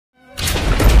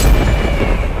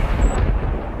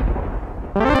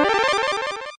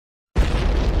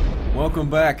Welcome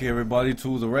back, everybody,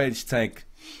 to the Rage Tank.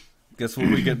 Guess what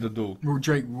we get to do? We'll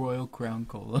drink Royal Crown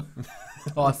Cola.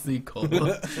 Aussie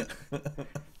Cola.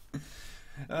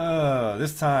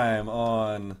 This time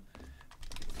on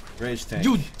Rage Tank.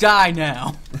 You die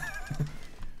now.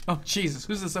 Oh, Jesus.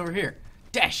 Who's this over here?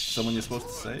 Dash. Someone you're supposed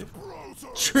to save?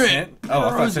 Trent. Oh, I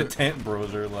thought you said Tent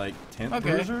Bruiser, like Tent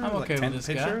Bruiser? I'm okay like with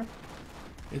this guy.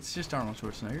 It's just Arnold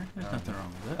Schwarzenegger. There's nothing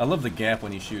wrong with I it. love the gap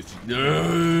when he shoots. You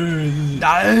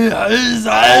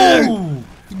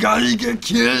gotta get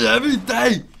killed every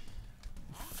day.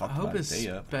 Fuck I hope my his day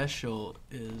up. special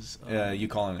is... Yeah, you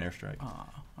call it an airstrike.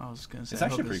 I was gonna say, It's I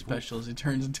actually hope his pretty cool. special is he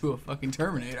turns into a fucking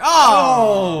Terminator.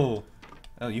 Oh!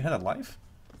 Oh, you had a life?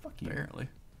 Fuck you. Apparently.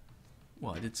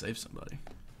 Well, I did save somebody.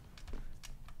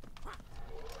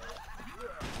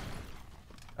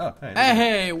 Oh, hey.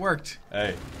 Hey, it worked.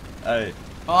 Hey. Hey.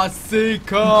 Aussie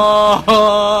cars!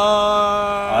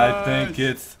 I think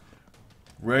it's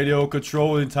radio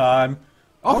controlling time.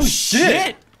 Oh,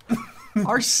 shit!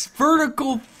 Our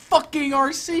vertical fucking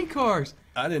RC cars!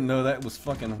 I didn't know that was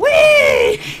fucking...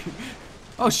 Whee!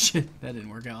 Oh shit, that didn't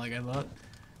work out like I thought.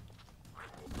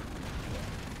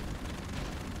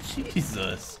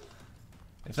 Jesus.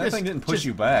 If that thing didn't push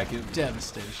you back, it...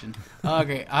 Devastation.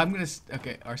 Okay, I'm gonna...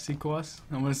 Okay, RC cars.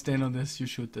 I'm gonna stand on this, you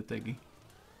shoot the thingy.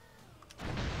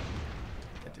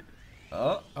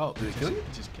 Oh, did it kill you?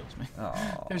 It just kills me.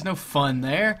 Oh. There's no fun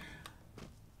there.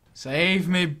 Save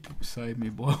me,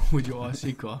 boy, with your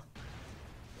RC car.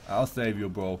 I'll save you,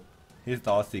 bro. Here's the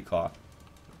RC car.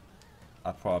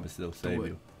 I promise it'll save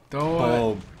you. Do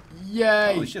Boom. it.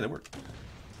 Yay! Holy shit, it worked.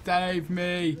 Save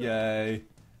me. Yay.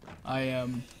 I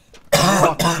am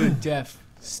rocked to death,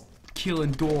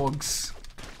 killing dogs,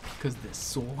 because they're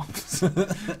soft.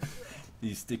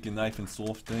 You stick your knife in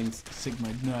soft things. Stick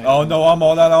my knife. Oh no, I'm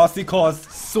all out of RC cars.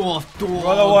 Soft dogs.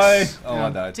 Run away. Oh, I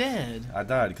I'm died. Dead. I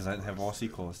died because I didn't have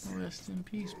RC cars. Rest in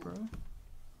peace, bro.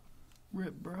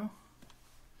 Rip, bro.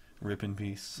 Rip in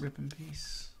peace. Rip in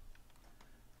peace,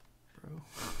 bro.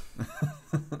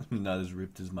 Not as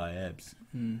ripped as my abs.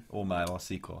 Or my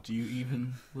RC car. Do you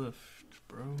even lift,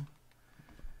 bro?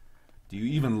 Do you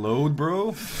even load,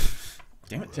 bro?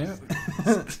 Damn it. Damn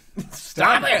it.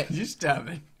 Stop it! You stop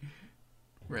it.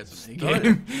 Resume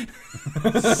game.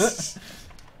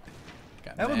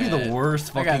 That would be the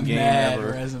worst I got fucking game mad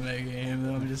ever. resume game,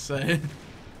 though, I'm just saying.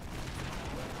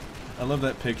 I love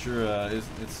that picture.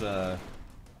 It's a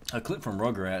clip from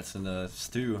Rugrats, and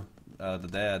Stu, the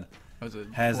dad, Was it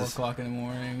has 4 o'clock in the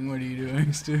morning? What are you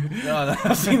doing, Stu? No,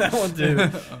 I've seen that one too.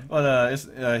 But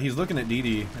he's looking at Dee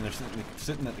Dee, and they're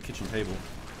sitting at the kitchen table.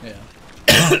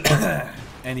 Yeah.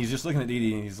 And he's just looking at Dee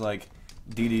Dee, and he's like,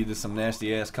 Dee Dee, this is some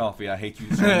nasty ass coffee. I hate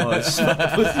you so much.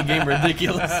 Pussy game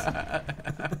ridiculous.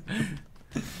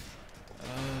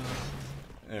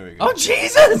 There we go. Oh,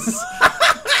 Jesus!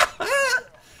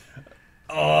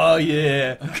 Oh,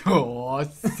 yeah.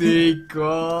 Cosicos!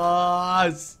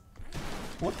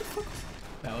 What the fuck?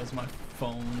 That was my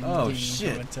phone. Oh, dinging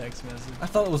shit. from a text message. I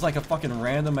thought it was like a fucking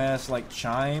random ass like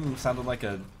chime. It sounded like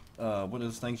a what are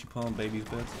those things you put on babies'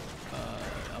 beds?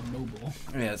 A mobile.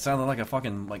 Yeah, it sounded like a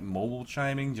fucking like mobile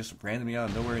chiming, just randomly out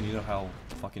of nowhere. And you know how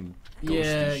fucking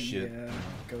ghosty shit. Yeah,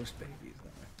 ghost babies.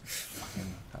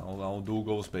 I don't do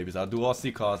ghost babies. I do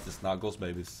RC cars, just not ghost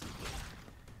babies.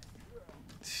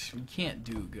 We can't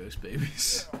do ghost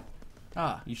babies.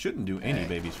 Ah. You shouldn't do any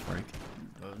babies, Frank.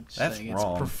 I'm just That's saying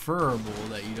wrong. It's preferable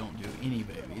that you don't do any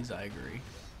babies. I agree.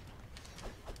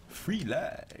 Free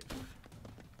life.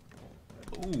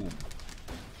 Ooh.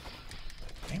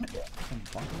 Damn it. Fucking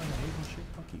blocking my head and shit.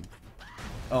 Fuck you.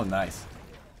 Oh, nice.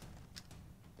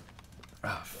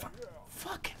 Ah, fuck.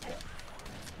 Fucking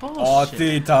bullshit.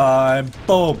 RC time.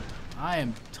 Boom. I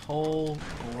am toll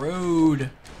road.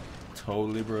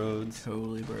 Totally broads.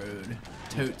 Totally broad.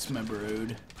 Totes my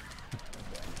broad.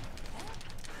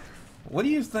 What do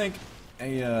you think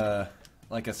a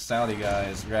like a Saudi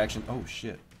guy's reaction? Oh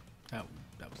shit! That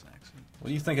was an accident. What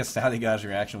do you think a Saudi guy's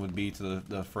reaction would be to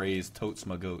the phrase "totes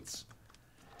my goats"?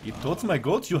 You totes my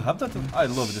goats? You have that? I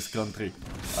love this country,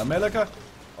 America.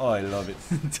 Oh, I love it.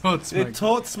 Totes It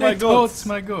totes my goats. Totes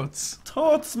my goats.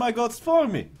 Totes my goats for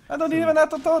me. I don't even have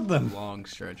to tote them. Long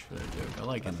stretch for that joke. I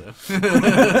like it though.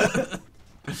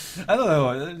 I don't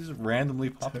know. It just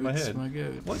randomly popped in my Totes head. my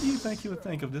goats. What do you think you would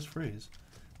think of this phrase?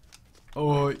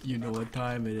 Oh, you know what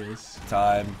time it is.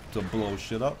 Time to blow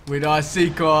shit up. With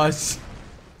RC cars.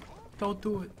 Don't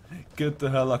do it. Get the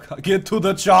helicopter. Get to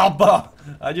the chopper.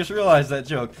 I just realized that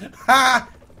joke. Ha!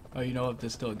 Oh, you know what?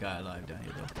 There's still a guy alive down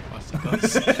here though. RC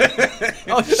cars.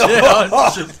 Oh shit! I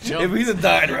was just If jumping. he'd have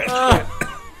died right now.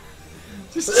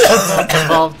 Just jump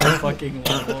off the fucking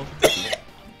level.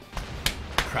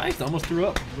 Christ, I almost threw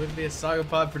up. It wouldn't be a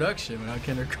Sagopod production without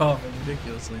Kendra coughing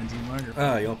ridiculously into the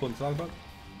microphone. You want to put the song about?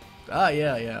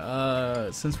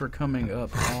 Yeah. Since we're coming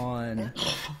up on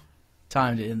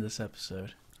time to end this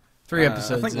episode. 3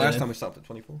 episodes I think last time we stopped at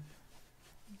 24.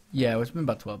 Yeah, it's been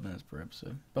about 12 minutes per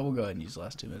episode. But we'll go ahead and use the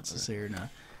last 2 minutes to sit here now.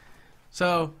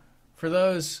 So, for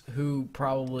those who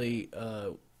probably...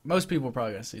 most people are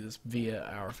probably going to see this via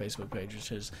our Facebook page,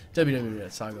 which is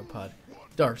www.sagopod.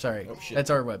 That's our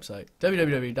website,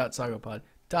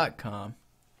 www.sagopod.com.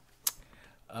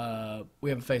 We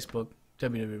have a Facebook,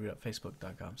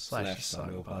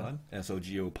 www.facebook.com/Sagopod.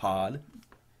 SOGOpod.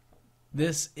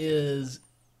 This is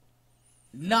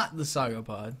not the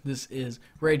Sagopod. This is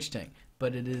Rage Tank,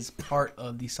 but it is part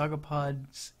of the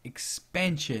Sagopod's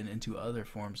expansion into other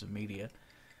forms of media.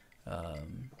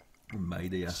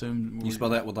 Media. Soon You spell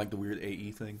that with like the weird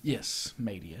AE thing? Yes,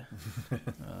 media.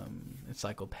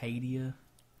 Encyclopedia.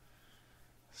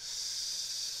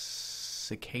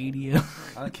 Cicadia.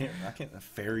 I can't.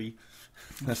 Fairy.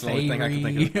 That's the only thing I can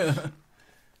think of.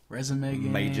 Resume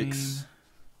game. Magix.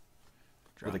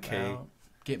 With a K. Out.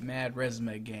 Get mad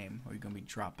resume game, or you're gonna be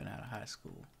dropping out of high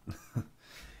school.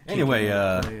 Anyway,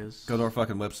 go to our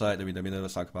fucking website,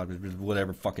 www.sagopod,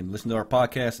 whatever. Fucking listen to our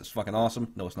podcast. It's fucking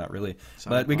awesome. No, it's not really,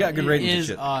 but we got good ratings and shit.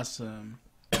 It is awesome.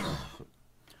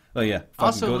 Oh yeah, fucking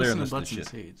Also, go there and listen listen to to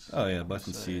Butts and shit. Seats. Oh yeah, Butts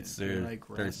and Seats.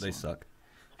 They suck.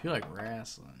 If you like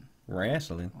wrestling.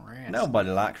 Wrestling.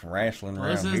 Nobody likes wrestling around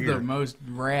This is here. the most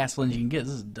wrestling you can get.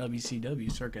 This is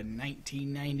WCW circa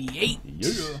 1998.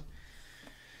 Yeah.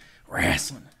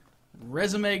 Wrestling.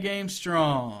 Resume game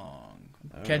strong.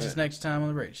 Catch us next time on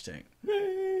the Rage Tank.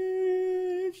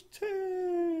 Rage Tank.